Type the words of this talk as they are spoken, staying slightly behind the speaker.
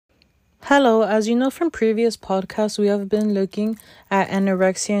Hello, as you know from previous podcasts, we have been looking at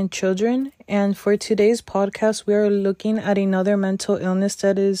anorexia in children. And for today's podcast, we are looking at another mental illness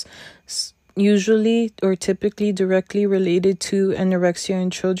that is usually or typically directly related to anorexia in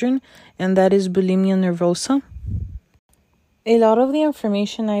children, and that is bulimia nervosa. A lot of the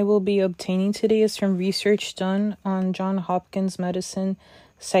information I will be obtaining today is from research done on Johns Hopkins Medicine,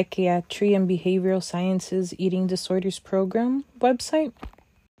 Psychiatry, and Behavioral Sciences Eating Disorders Program website.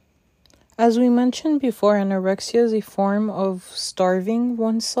 As we mentioned before, anorexia is a form of starving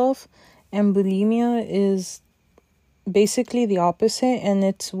oneself, and bulimia is basically the opposite, and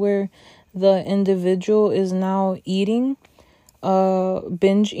it's where the individual is now eating,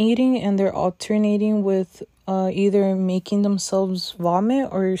 binge eating, and they're alternating with either making themselves vomit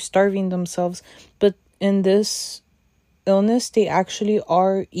or starving themselves. But in this illness, they actually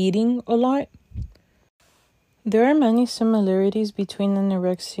are eating a lot. There are many similarities between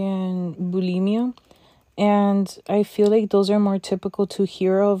anorexia and bulimia, and I feel like those are more typical to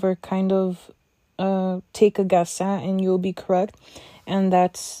hear of or kind of take a guess at, and you'll be correct. And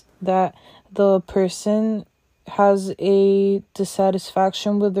that's that the person has a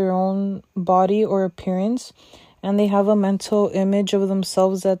dissatisfaction with their own body or appearance, and they have a mental image of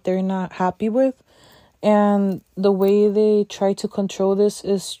themselves that they're not happy with. And the way they try to control this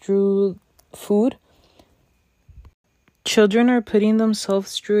is through food. Children are putting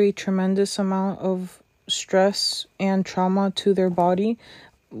themselves through a tremendous amount of stress and trauma to their body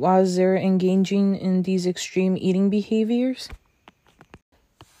as they're engaging in these extreme eating behaviors.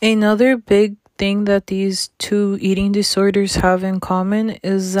 Another big thing that these two eating disorders have in common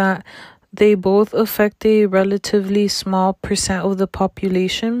is that they both affect a relatively small percent of the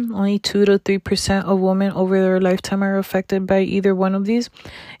population. Only 2 to 3% of women over their lifetime are affected by either one of these.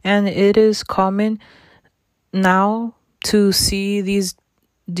 And it is common now to see these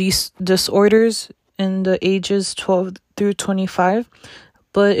disorders in the ages 12 through 25,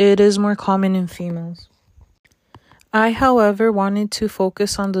 but it is more common in females. I, however, wanted to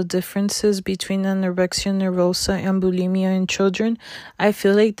focus on the differences between anorexia nervosa and bulimia in children. I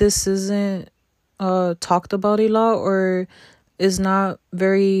feel like this isn't talked about a lot, or is not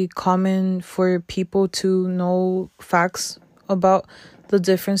very common for people to know facts about the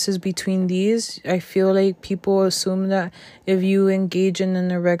differences between these. I feel like people assume that if you engage in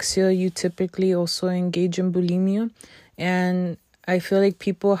anorexia, you typically also engage in bulimia. And I feel like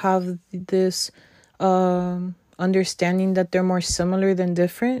people have this understanding that they're more similar than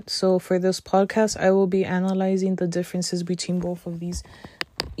different. So for this podcast, I will be analyzing the differences between both of these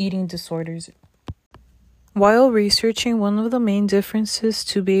eating disorders. While researching, one of the main differences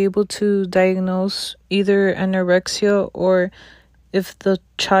to be able to diagnose either anorexia or if the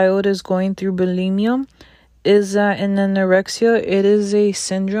child is going through bulimia is that in anorexia, it is a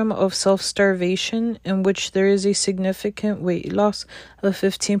syndrome of self-starvation in which there is a significant weight loss of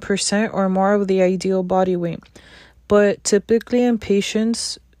 15% or more of the ideal body weight. But typically in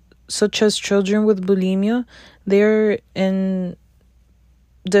patients such as children with bulimia, they're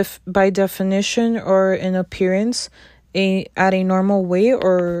by definition or in appearance at a normal weight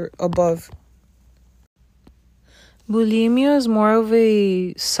or above. Bulimia is more of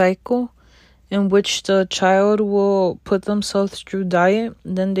a cycle in which the child will put themselves through diet,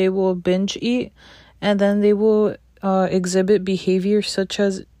 then they will binge eat, and then they will exhibit behaviors such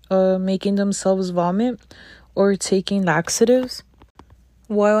as making themselves vomit or taking laxatives.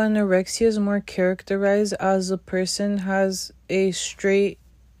 While anorexia is more characterized as a person has a straight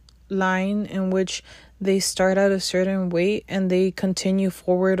line in which they start at a certain weight and they continue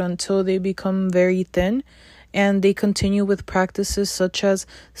forward until they become very thin. And they continue with practices such as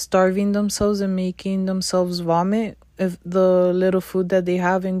starving themselves and making themselves vomit if the little food that they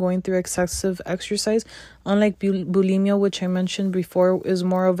have and going through excessive exercise. Unlike bulimia, which I mentioned before, is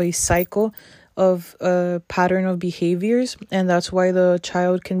more of a cycle of a pattern of behaviors. And that's why the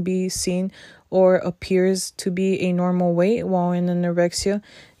child can be seen or appears to be a normal weight. While in anorexia,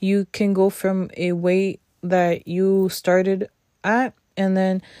 you can go from a weight that you started at and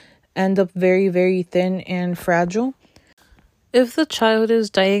then end up very, very thin and fragile. If the child is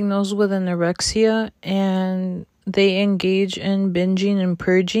diagnosed with anorexia and they engage in binging and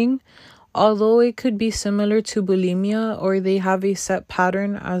purging, although it could be similar to bulimia or they have a set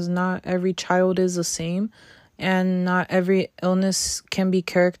pattern, as not every child is the same and not every illness can be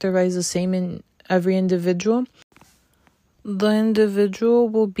characterized the same in every individual, the individual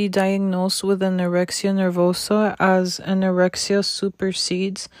will be diagnosed with anorexia nervosa as anorexia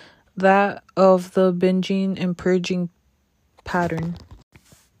supersedes that of the binging and purging pattern.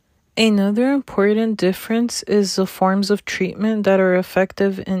 Another important difference is the forms of treatment that are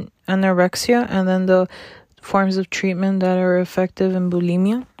effective in anorexia, and then the forms of treatment that are effective in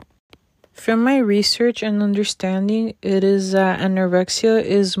bulimia. From my research and understanding, it is that anorexia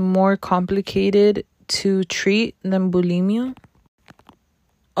is more complicated to treat than bulimia.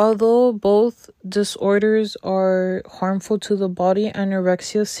 Although both disorders are harmful to the body,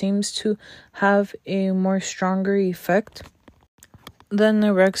 anorexia seems to have a more stronger effect. The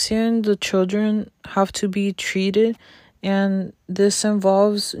anorexia, the children have to be treated, and this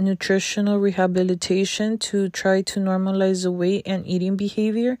involves nutritional rehabilitation to try to normalize the weight and eating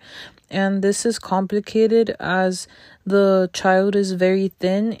behavior. And this is complicated as the child is very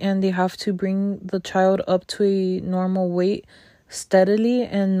thin and they have to bring the child up to a normal weight steadily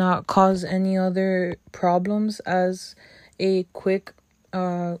and not cause any other problems, as a quick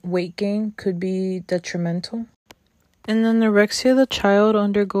weight gain could be detrimental. In anorexia, the child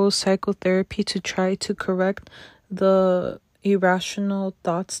undergoes psychotherapy to try to correct the irrational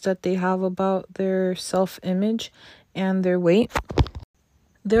thoughts that they have about their self-image and their weight.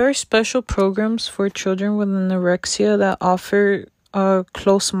 There are special programs for children with anorexia that offer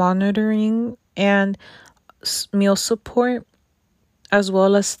close monitoring and meal support, as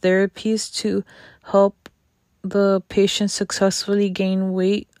well as therapies to help the patient successfully gain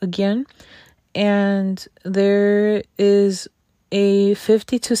weight again. And there is a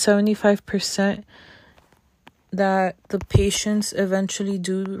 50 to 75% that the patients eventually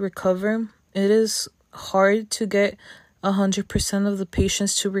do recover. It is hard to get 100% of the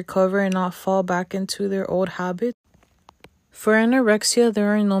patients to recover and not fall back into their old habits. For anorexia,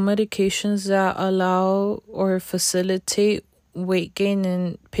 there are no medications that allow or facilitate weight gain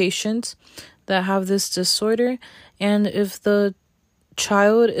in patients that have this disorder. And if the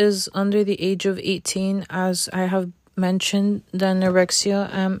child is under the age of 18, as I have mentioned, the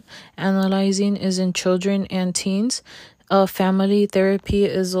anorexia I'm analyzing is in children and teens. Family therapy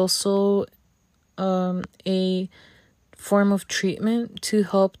is also a form of treatment to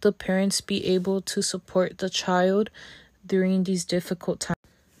help the parents be able to support the child during these difficult times.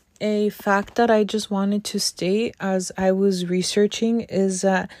 A fact that I just wanted to state as I was researching is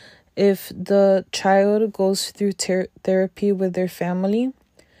that if the child goes through therapy with their family,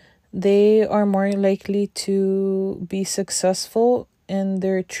 they are more likely to be successful in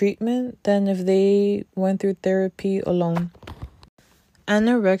their treatment than if they went through therapy alone.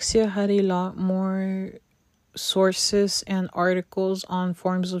 Anorexia had a lot more sources and articles on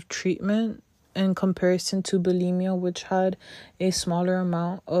forms of treatment in comparison to bulimia, which had a smaller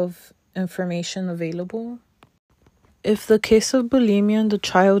amount of information available. If the case of bulimia and the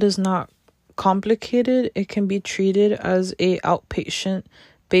child is not complicated, it can be treated as a outpatient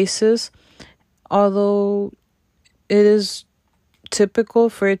basis, although it is typical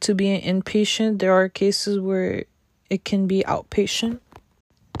for it to be an inpatient. There are cases where it can be outpatient.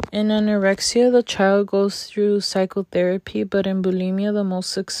 In anorexia, the child goes through psychotherapy, but in bulimia, the most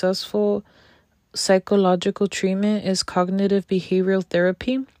successful psychological treatment is cognitive behavioral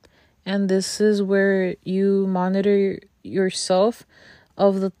therapy. And this is where you monitor yourself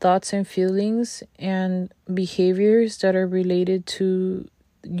of the thoughts and feelings and behaviors that are related to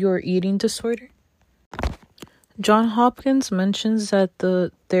your eating disorder. John Hopkins mentions that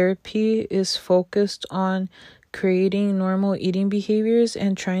the therapy is focused on creating normal eating behaviors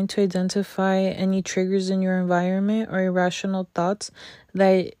and trying to identify any triggers in your environment or irrational thoughts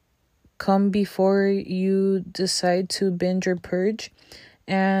that come before you decide to binge or purge.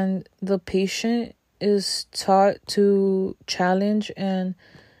 And the patient is taught to challenge and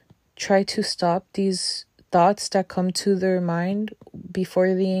try to stop these thoughts that come to their mind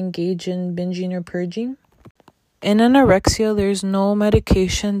before they engage in binging or purging. In anorexia, there's no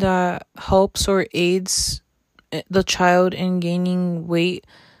medication that helps or aids the child in gaining weight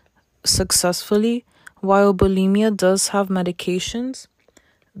successfully, while bulimia does have medications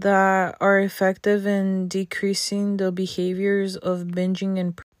that are effective in decreasing the behaviors of binging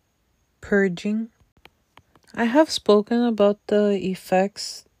and purging. I have spoken about the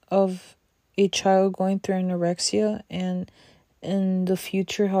effects of a child going through anorexia and in the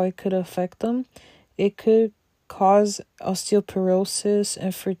future how it could affect them. It could cause osteoporosis,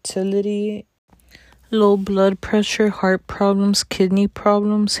 infertility, low blood pressure, heart problems, kidney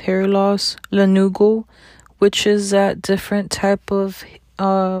problems, hair loss, lanugo, which is that different type of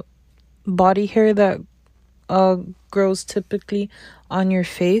body hair that grows typically on your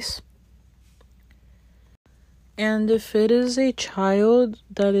face. And if it is a child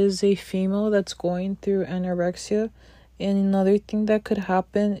that is a female that's going through anorexia, another thing that could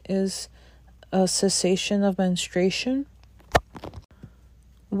happen is a cessation of menstruation.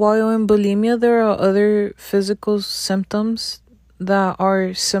 While in bulimia, there are other physical symptoms that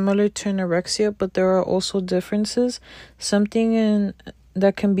are similar to anorexia, but there are also differences. Something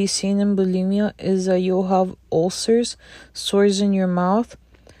that can be seen in bulimia is that you'll have ulcers, sores in your mouth,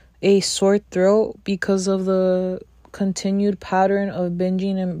 a sore throat because of the continued pattern of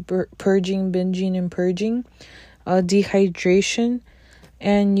binging and purging, dehydration,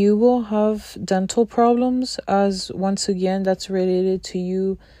 and you will have dental problems, as once again that's related to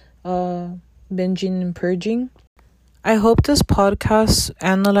you binging and purging. I hope this podcast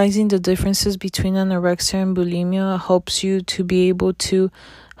analyzing the differences between anorexia and bulimia helps you to be able to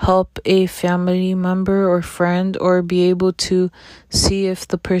help a family member or friend, or be able to see if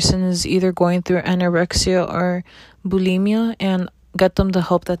the person is either going through anorexia or bulimia and get them the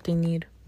help that they need.